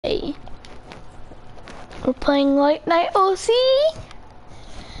Hey, we're playing Late Night OC.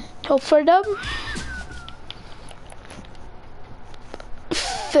 Hope for them.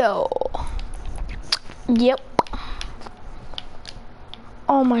 Phil. Yep.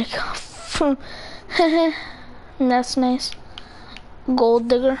 Oh my god. That's nice. Gold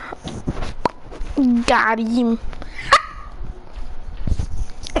digger. Got him.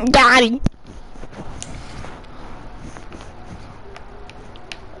 Got him.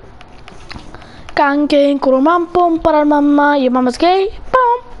 Canque pum para mamá, your mama's gay.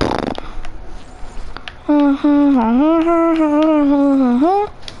 Pum.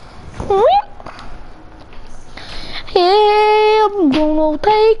 Yeah, I'm gonna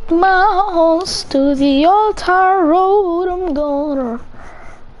take my horse to the old town road. I'm gonna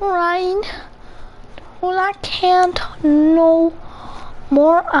ride. Well, I can't no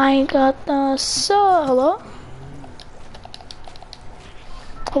more. I got the solo.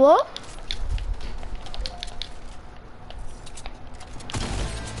 Hello?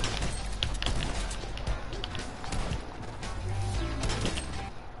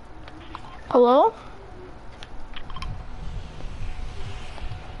 Hello?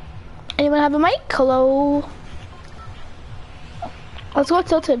 Anyone have a mic? Hello? Let's go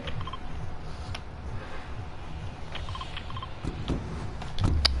tilted.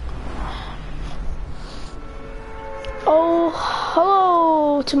 Oh,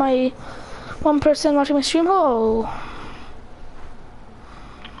 hello to my one person watching my stream. Hello.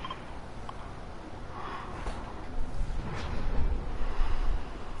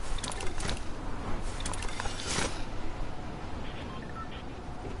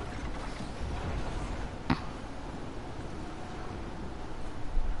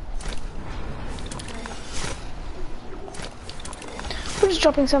 We're just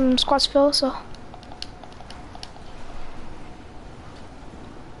dropping some squats, Phil, so.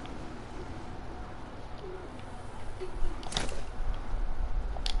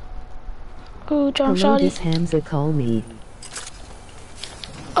 Ooh, jump Hello, shotty. this Hamza call me.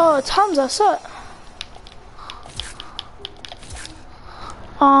 Oh, it's Hamza, so.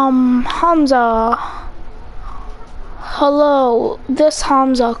 Hamza. Hello, this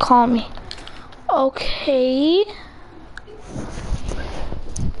Hamza call me. Okay.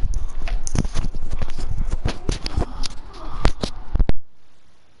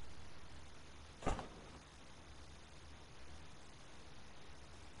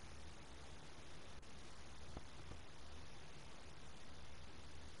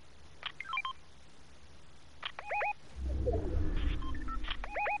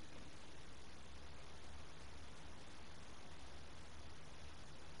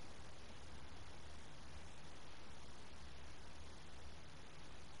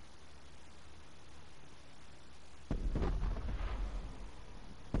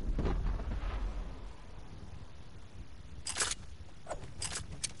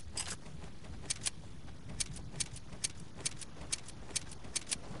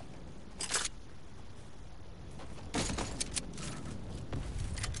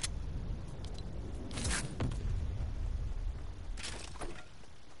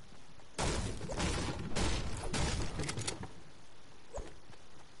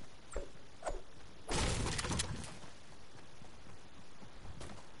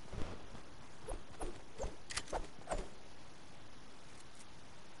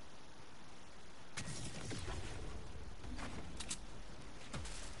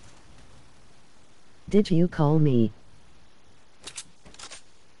 Did you call me?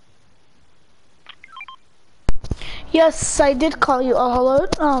 Yes, I did call you. Hello,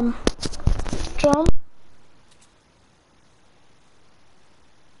 Drum.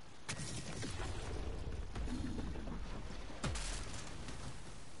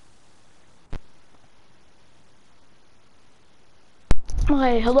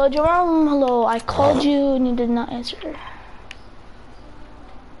 Okay, hello, Jerome. Hello, I called you and you did not answer.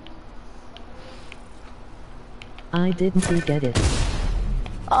 I didn't get it.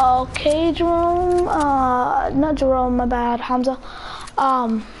 Okay, Jerome. Not Jerome, my bad, Hamza.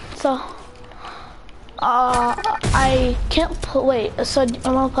 I can't wait, so you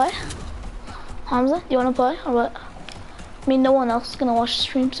wanna play? Hamza, you wanna play, or what? I mean, no one else is gonna watch the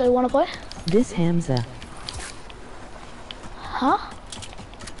stream, so you wanna play? This Hamza. Huh?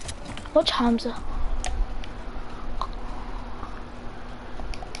 Which Hamza?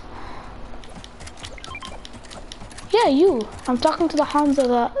 Yeah, you. I'm talking to the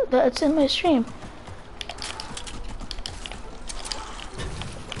Hamza that's in my stream.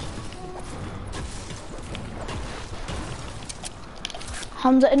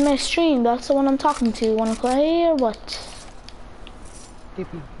 Hamza in my stream, that's the one I'm talking to. Wanna play or what?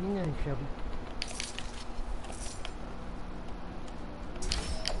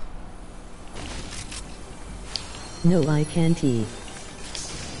 No, I can't eat.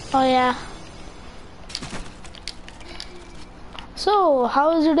 Oh yeah. So,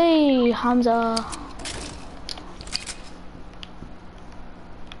 how was your day, Hamza?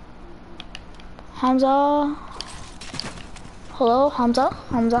 Hamza? Hello, Hamza?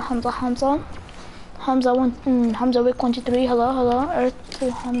 Hamza? Hamza, Wick 123, hello, Earth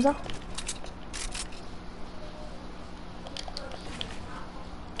to Hamza.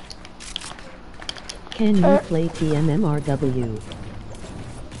 Can you play TMMRW?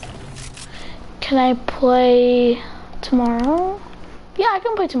 Can I play tomorrow? Yeah, I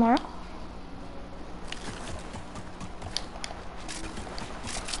can play tomorrow.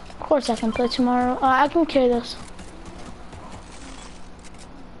 Of course I can play tomorrow. I can carry this.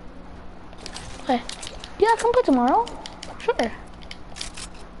 Okay. Yeah, I can play tomorrow. Sure.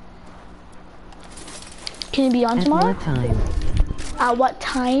 Can you be on tomorrow? At what time? At what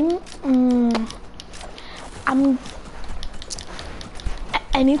time?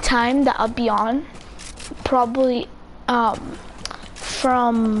 Any time that I'll be on. Probably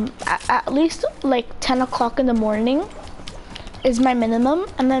from at least like 10 o'clock in the morning is my minimum,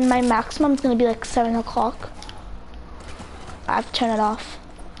 and then my maximum is gonna be like 7 o'clock. I have to turn it off.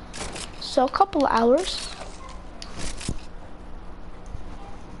 So a couple of hours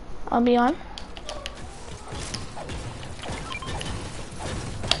I'll be on.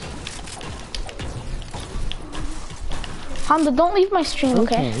 Hamza, don't leave my stream,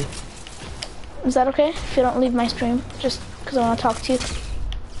 okay? Is that okay if you don't leave my stream? Just because I want to talk to you.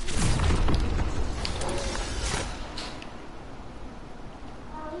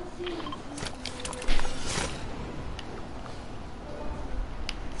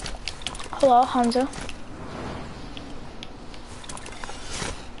 Hello, Hamza.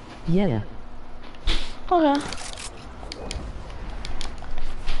 Yeah. Okay.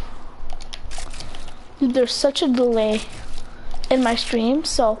 Dude, there's such a delay in my stream,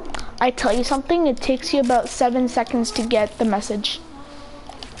 so I tell you something, it takes you about 7 seconds to get the message.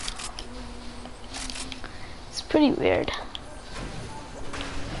 It's pretty weird.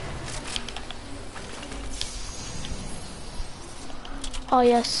 Oh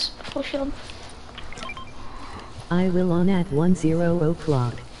yes, full shield. I will on at 10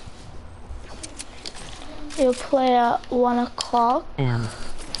 o'clock. You'll play at 1 o'clock?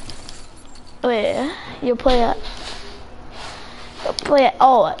 Wait, you'll play at...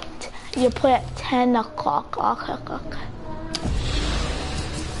 you play at 10 o'clock. Okay.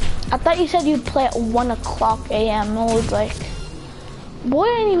 I thought you said you'd play at 1 o'clock a.m. I was like, boy,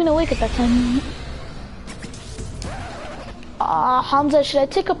 I ain't even awake at that time. Hamza, should I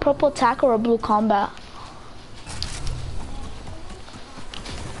take a purple attack or a blue combat?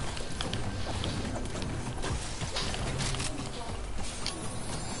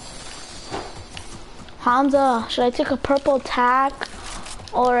 Hamza, should I take a purple attack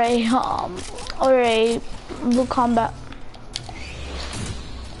or a blue combat?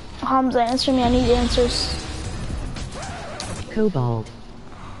 Hamza, answer me. I need answers. Cobalt.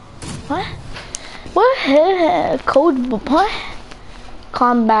 What? What? Code? What?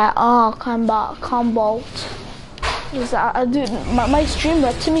 Combat. Oh, combat. Combolt. Dude, my stream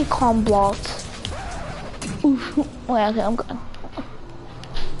read to me Combolt. Oof. Wait, okay, I'm good.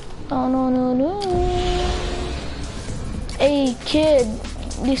 Oh no. Hey kid,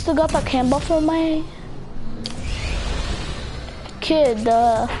 you still got that cam buff for my kid?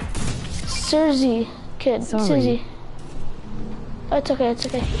 Cersei kid. Cersei. It's okay.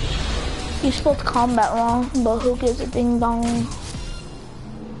 You spelled combat wrong, but who gives a ding dong?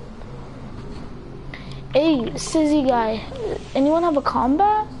 Hey, Cersei guy, anyone have a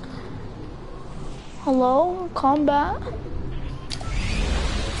combat? Hello, combat.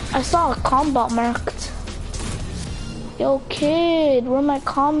 I saw a combat marked. Yo kid, where my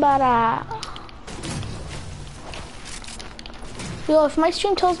combat at? Yo, if my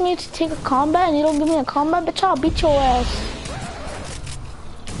stream tells me to take a combat and you don't give me a combat, bitch, I'll beat your ass.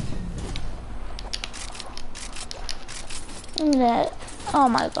 Oh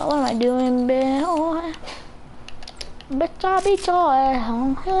my god, what am I doing, bitch? Bitch, I'll beat your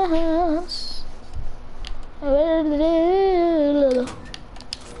ass.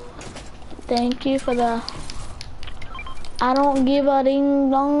 Thank you for the... I don't give a ding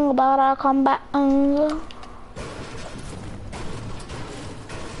dong about our combat.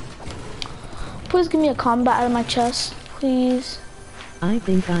 Please give me a combat out of my chest, please. I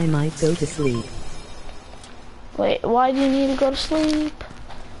think I might go to sleep. Wait, why do you need to go to sleep?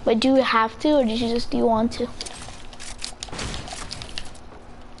 Wait, do you have to, or do you want to?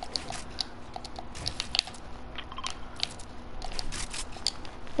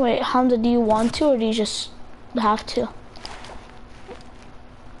 Wait, Hamza, do you want to or do you just have to?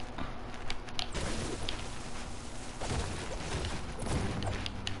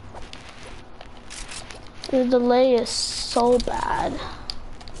 The delay is so bad.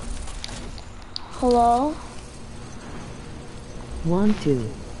 Hello? Want to.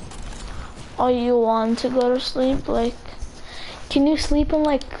 Oh, you want to go to sleep? Like, can you sleep in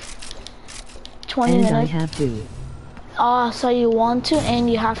like 20 And minutes? I have to. Ah, so you want to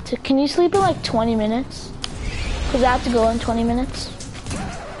and you have to. Can you sleep in like 20 minutes? Cause I have to go in 20 minutes.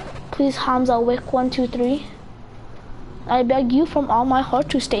 Please, Hamza, wick 1, 2, 3. I beg you from all my heart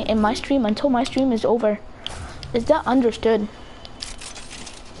to stay in my stream until my stream is over. Is that understood?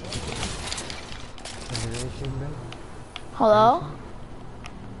 Hello?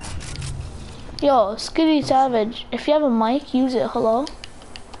 Yo, Skitty Savage, if you have a mic, use it. Hello?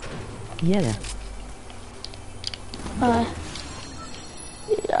 Yeah.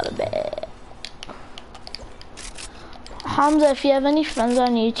 Get out of bed. Hamza, if you have any friends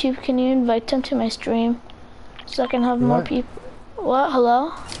on YouTube, can you invite them to my stream so I can have more people? What?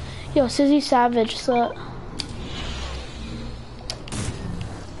 Hello? Yo, Sizzy Savage, so.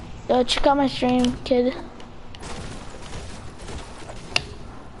 Yo, check out my stream, kid.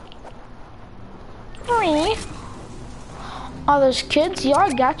 Oh, there's kids? Yo,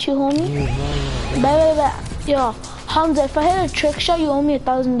 I got you, homie. Yo, Hamza, if I hit a trick shot, you owe me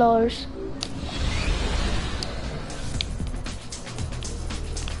 $1,000.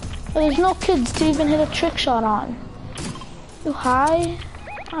 There's no kids to even hit a trick shot on. You high?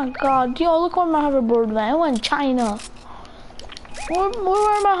 Oh god, yo, look where my hoverboard went. It went China. Where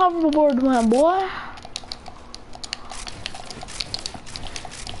my hoverboard went, boy?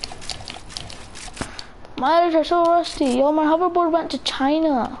 My eyes are so rusty. Yo, my hoverboard went to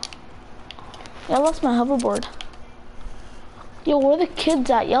China. Yeah, I lost my hoverboard. Yo, where are the kids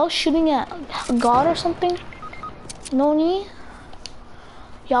at? Y'all shooting at God or something? No need?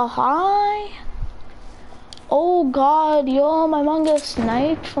 Y'all high? Oh god, yo, my mom got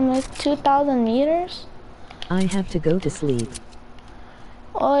sniped from like 2,000 meters. I have to go to sleep.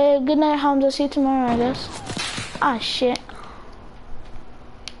 Oh yeah, good night, Hamza. See you tomorrow, I guess. Ah, shit.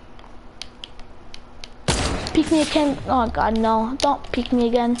 Peek me again. Oh god, no. Don't peek me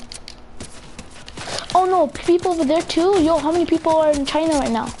again. Oh no, people over there too? Yo, how many people are in China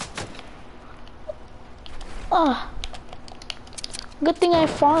right now? Ah. Good thing I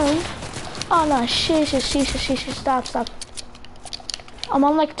farmed. Oh no, shit, stop. I'm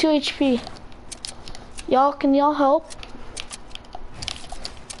on like 2 HP. Y'all, can y'all help?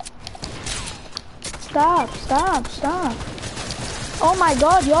 Stop. Oh my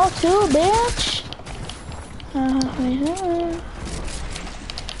god, y'all too, bitch.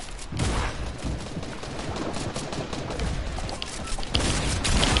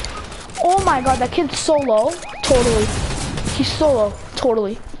 Oh my god, that kid's so low. Totally. He's so low.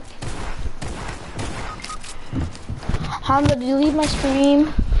 Totally. Hamza, did you leave my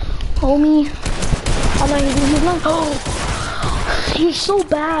stream? Homie. Oh my god, he's not. Oh, you're so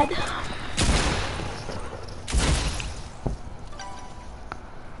bad.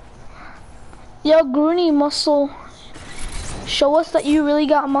 Yo, Groony muscle. Show us that you really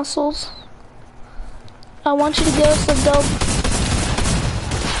got muscles. I want you to give us a dope.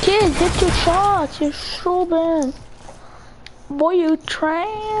 Kid, hit your shots. You're so bad. Boy, you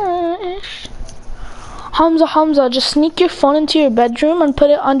trash. Hamza, just sneak your phone into your bedroom and put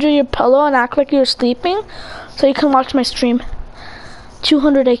it under your pillow and act like you're sleeping so you can watch my stream.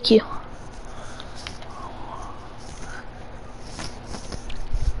 200 IQ.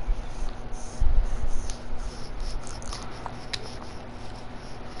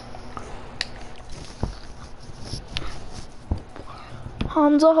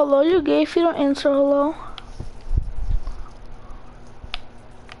 Hamza, hello, you're gay if you don't answer hello.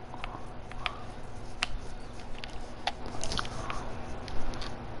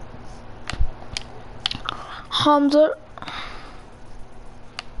 Hamza.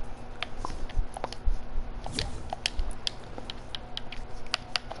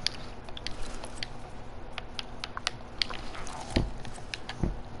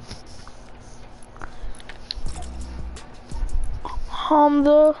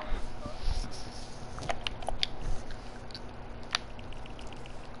 Hamza.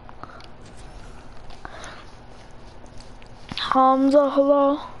 Hamza,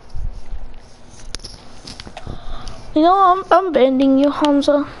 hello. You know, I'm bending you,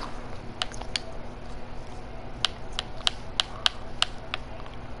 Hamza.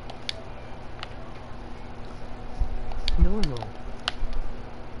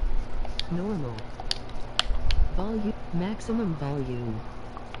 Normal. Volume. Maximum volume.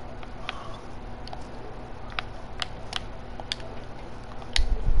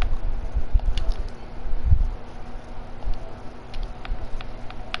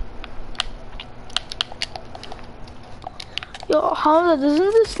 Yo, Hamza,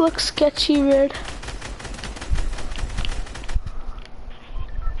 doesn't this look sketchy weird?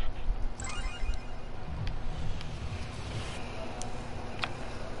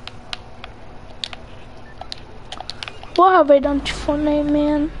 What have I done to Fortnite,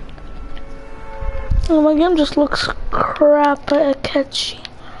 man? Oh, my game just looks crap sketchy.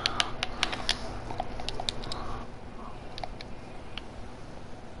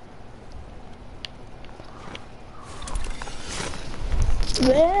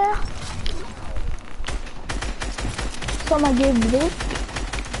 There. Someone gave this.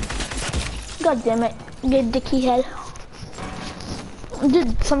 God damn it. Get dicky head.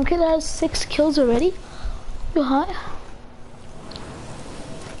 Dude, some kid has 6 kills already. You hot?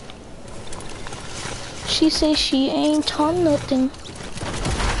 She says she ain't on nothing.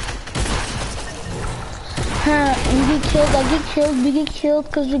 Huh, you get killed, I get killed, we get killed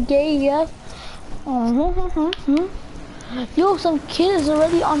because we're gay, yeah? Yo, some kid is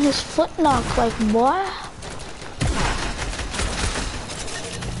already on his foot knock, like what?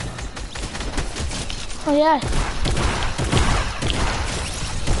 Oh yeah.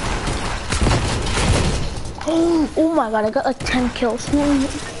 Oh my god, I got like 10 kills.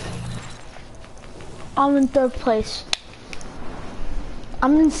 I'm in 3rd place.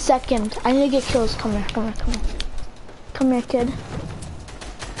 I'm in 2nd. I need to get kills. Come here, come here, come here. Come here, kid.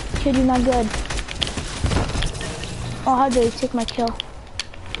 Kid, you're not good. Oh, how dare you take my kill?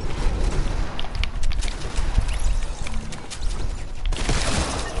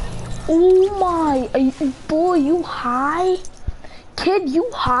 Oh my, boy, you high? Kid, you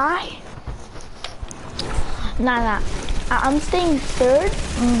high? Nah. I'm staying 3rd,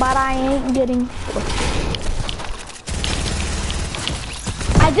 but I ain't getting 4th.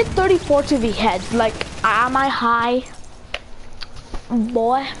 I did 34 to the head. Like, am I high?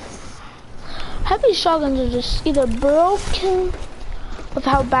 Boy. Heavy shotguns are just either broken with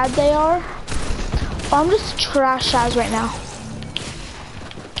how bad they are, or I'm just trash as right now.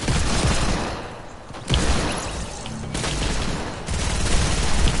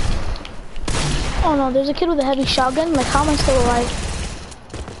 Oh no, there's a kid with a heavy shotgun. Like, how am I still alive?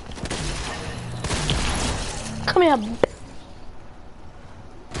 Come here.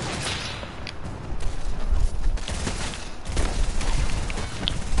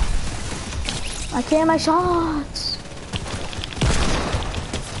 I can't my shots.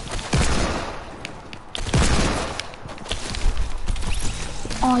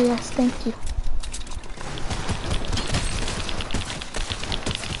 Oh yes, thank you.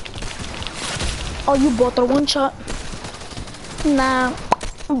 Oh, you both are 1 shot. Nah,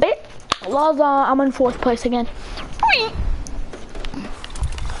 bit. I'm in 4th place again.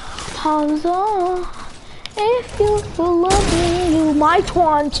 Hamza, if you love me, you might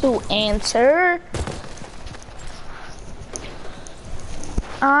want to answer.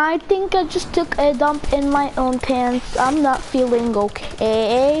 I think I just took a dump in my own pants. I'm not feeling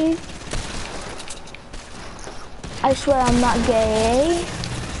okay. I swear I'm not gay.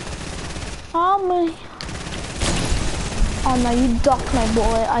 Oh no, you ducked my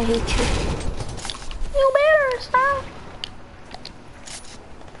boy. I hate you. You better stop.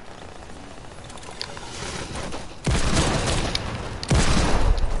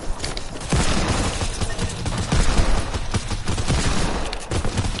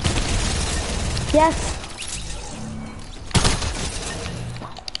 Yes.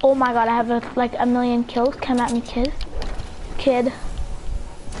 Oh my god, I have like a million kills. Come at me, kid. Kid.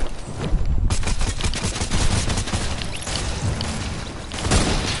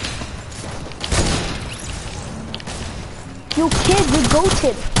 You kid, you're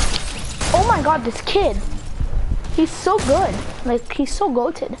goated. Oh my god, this kid. He's so good. Like, he's so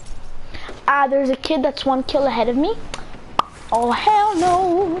goated. There's a kid that's 1 kill ahead of me. Oh hell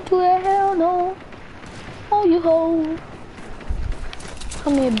no, to the hell no. Oh you ho.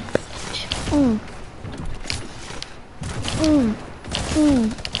 Come here, bitch.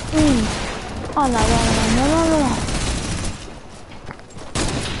 Oh no.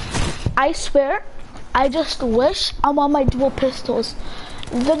 I swear, I just wish I'm on my dual pistols.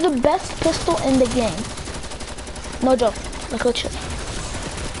 They're the best pistol in the game. No joke, like literally.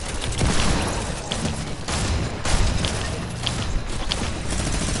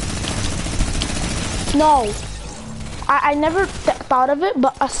 No, I never thought of it,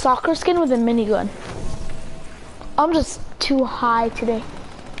 but a soccer skin with a minigun. I'm just too high today.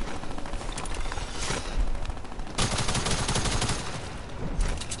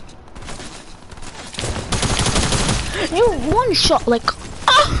 You 1 shot like,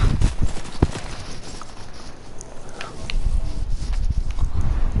 ah!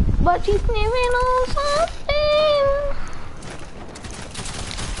 But you living on something.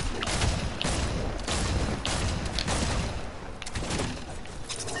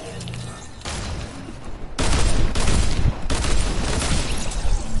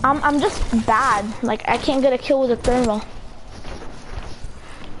 I'm just bad. Like I can't get a kill with a thermal.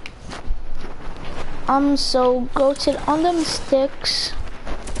 I'm so goated on them sticks.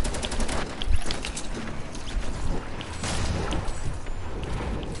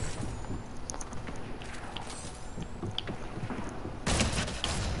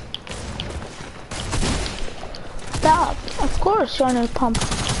 Stop. Of course you're on a pump.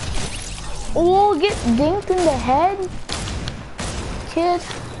 Oh, get dinked in the head. Kid.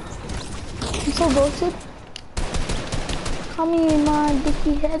 I'm so ghosted. Call me my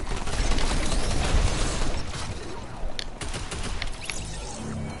dicky head.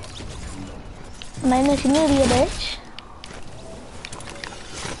 Minus humility, bitch.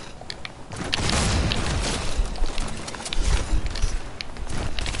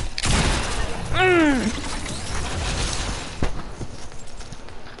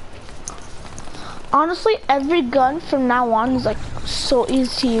 Honestly, every gun from now on is like so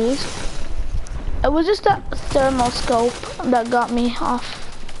easy to use. It was just that thermal scope that got me off.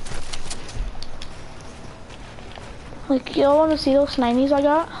 Like, y'all wanna see those 90s I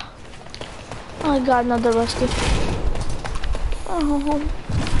got? Oh, I got another rusty. Oh.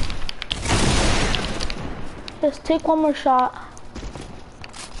 Just take one more shot.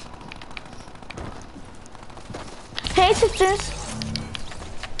 Hey, sisters.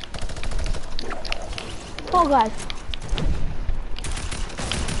 Oh god.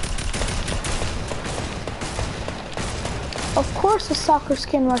 Of course the soccer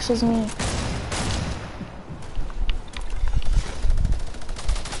skin rushes me.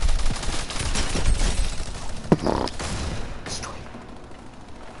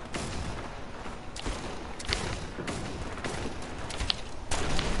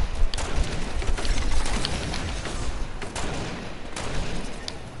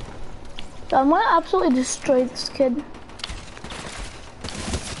 I'm gonna absolutely destroy this kid.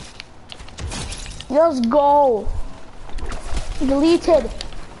 Let's go. Deleted.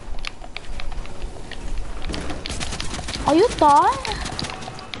 Oh, you thought?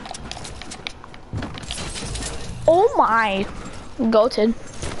 Oh my. Goated.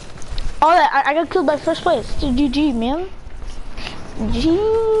 Oh, I got killed by first place. GG, man.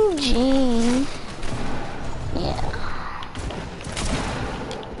 GG. Yeah.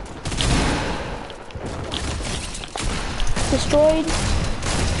 Destroyed.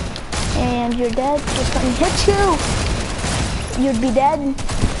 And you're dead. Just let me hit you. You'd be dead.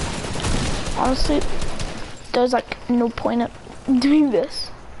 Honestly, there's like no point of doing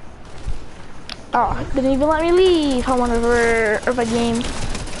this. Oh, didn't even let me leave. I want to of a game.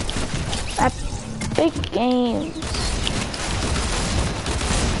 Epic games.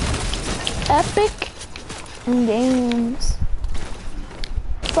 Epic games.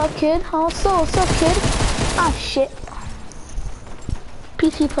 What's up, kid? Also, what's up, kid? Ah, shit.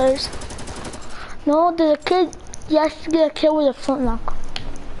 PC players. No, there's a kid. You have to get a kid with a flintlock.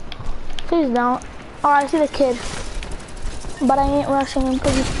 Please don't. Oh, I see the kid. But I ain't rushing him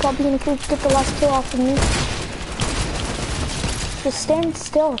because he's probably gonna get the last kill off of me. Just stand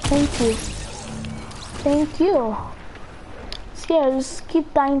still. Thank you. Thank you. So yeah, just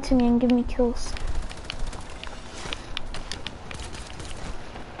keep dying to me and give me kills.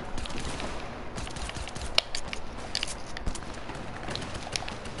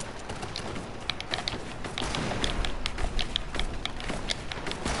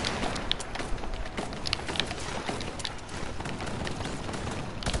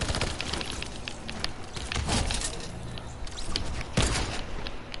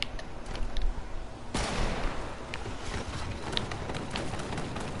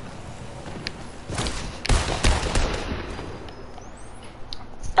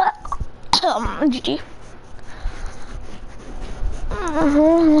 GG.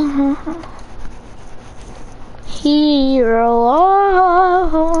 Hero.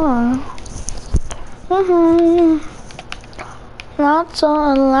 Lots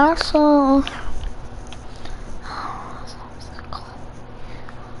of lots of.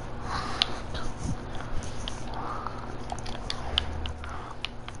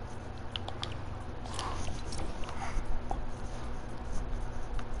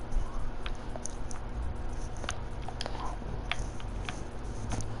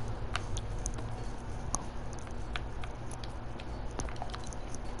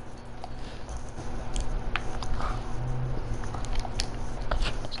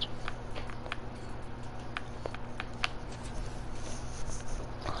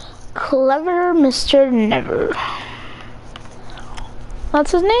 Clever Mr. Never.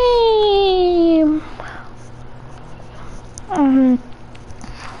 That's his name.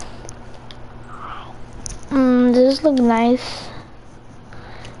 Does this look nice?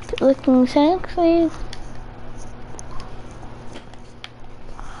 looking sexy.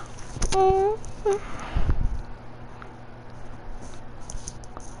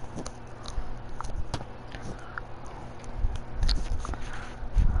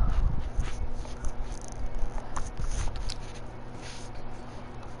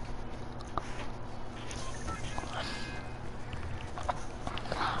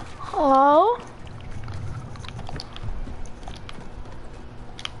 Hello?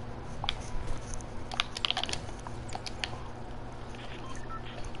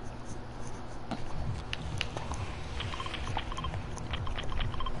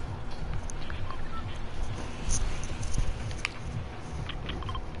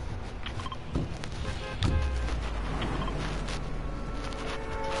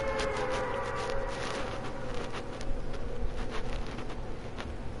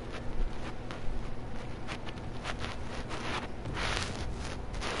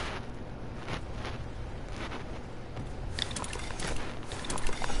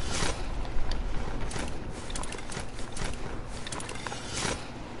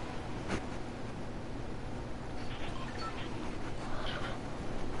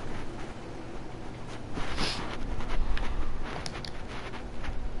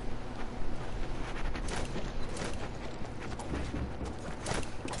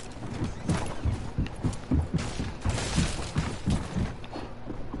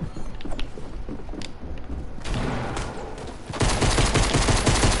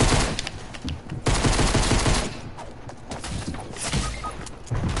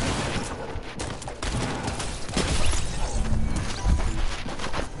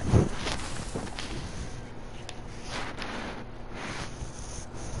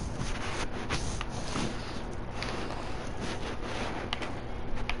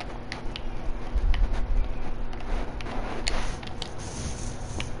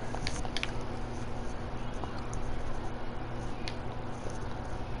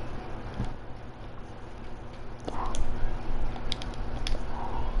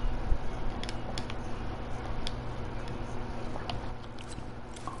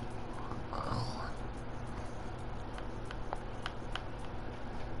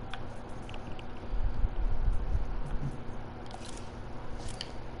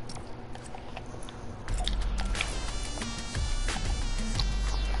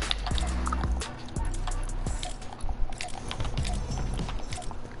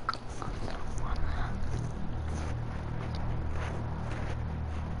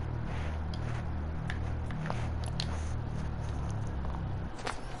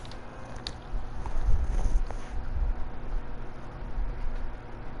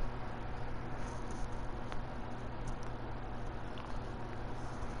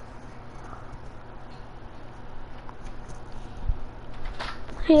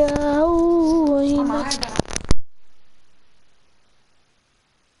 Yeah, ooh, you know.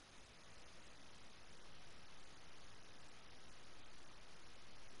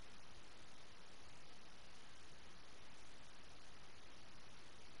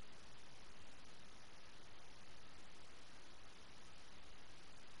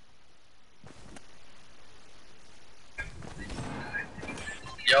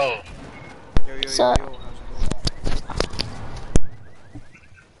 Yo. So,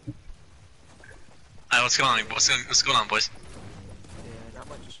 How's it going? Alright, what's going on? What's going on, boys? Yeah, not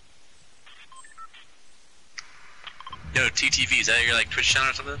much. Yo, TTV, is that your like Twitch channel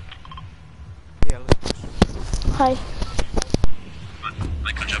or something? Yeah, let's push. hi.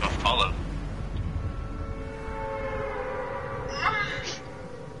 Might go jump off follow.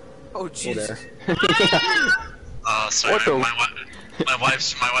 Oh Jesus. Sorry, What the- my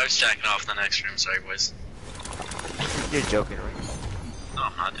wife's jacking off in the next room. Sorry, boys. You're joking, right? No,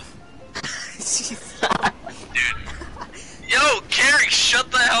 I'm not. Dude. Yo, Carrie, shut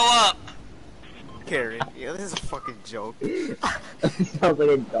the hell up. Karen, yeah, this is a fucking joke. Sounds like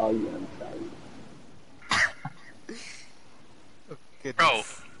a dog, I'm sorry. Oh, Bro.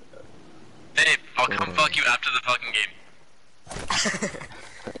 Babe, I'll come Oh. fuck you after the fucking game.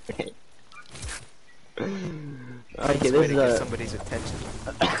 Okay, Way this to is get a somebody's attention.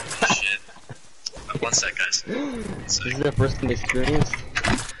 Shit. One sec, guys. this is a first time experience.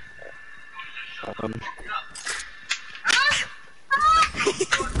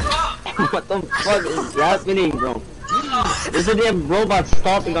 What the fuck is happening, bro? There's a damn robot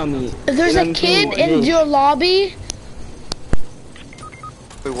stomping on me. There's And a I'm kid doing in this. your lobby.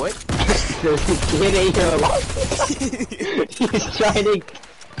 Wait, what? There's a kid in your lobby. He's trying to.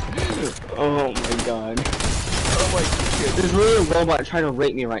 Oh my god. Oh my god. There's really a robot trying to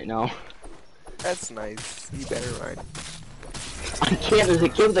rape me right now. That's nice. You better run. I can't, there's a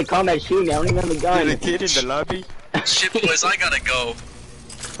kid with a combat shooting me, I don't even have a gun. There's a kid in the lobby? Shit, boys, I gotta go.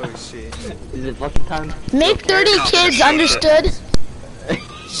 Oh shit. Is it fucking time? Make 30 kids, understood?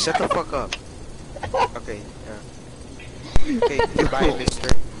 Shut the fuck up. Okay, okay, goodbye, mister.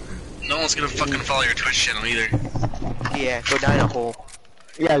 No one's gonna fucking follow your Twitch channel either. Yeah, go down a hole.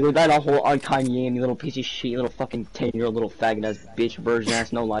 Yeah, dude, that whole unkind game, you little piece of shit, you little fucking 10-year-old little faggot ass bitch virgin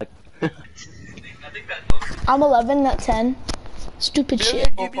ass, no life. I'm 11, not 10. Stupid shit.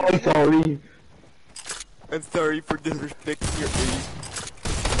 I'm sorry. I'm sorry for disrespecting your age.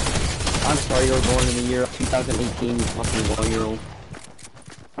 I'm sorry you were born in the year of 2018, you fucking 1-year-old.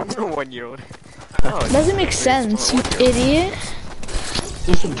 You're a 1-year-old. Doesn't make sense, you idiot.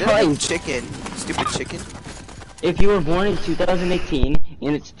 It's Right. right. Chicken. Stupid chicken. If you were born in 2018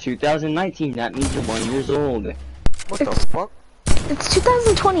 and it's 2019, that means you're 1 year old. What the fuck? It's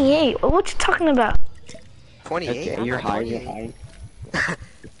 2028. What you talking about? 28? Okay, you're high, you're high.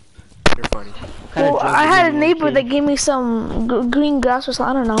 You're funny. Well, I had a neighbor that gave me some green grass or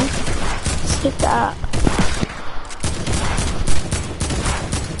something. I don't know. Skip that.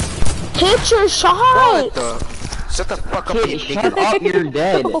 Hit your shot! What the? Shut the fuck up, you Kid, shut nigger. up, you're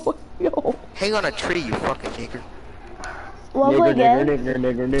dead. Yo. Hang on a tree, you fucking nigger. What Nigger, again?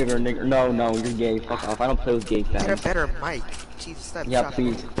 nigger. No, you're gay. Fuck off. I don't play with gay Get a fans. better mic. Jesus, that Yeah, shot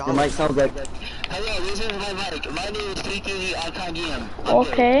please. $1,000. Your mic sounds like. Hello, this is my mic. My name is TTV Alcagam.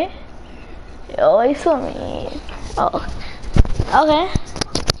 Okay. Yo, listen to me. Oh. Okay.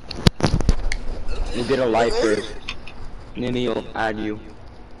 You get a life first. Then he'll add you.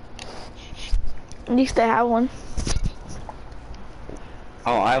 At least I have one.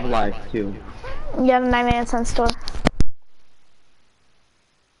 Oh, I have life too. You got a 99-cent store.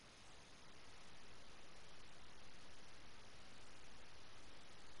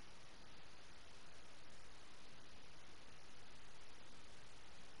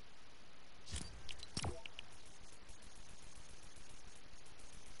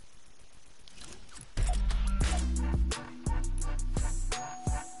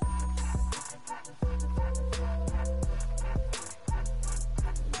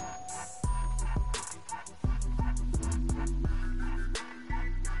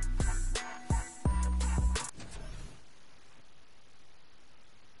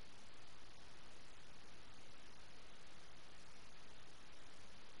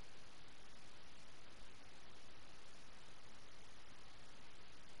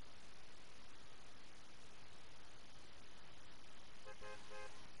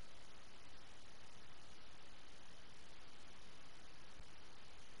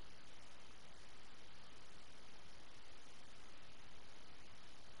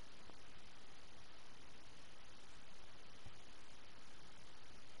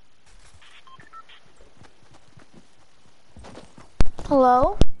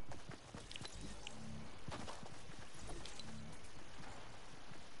 Hello?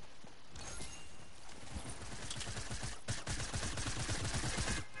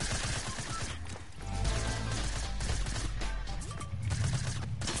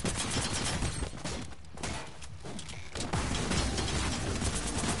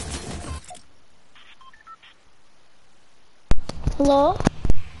 Hello?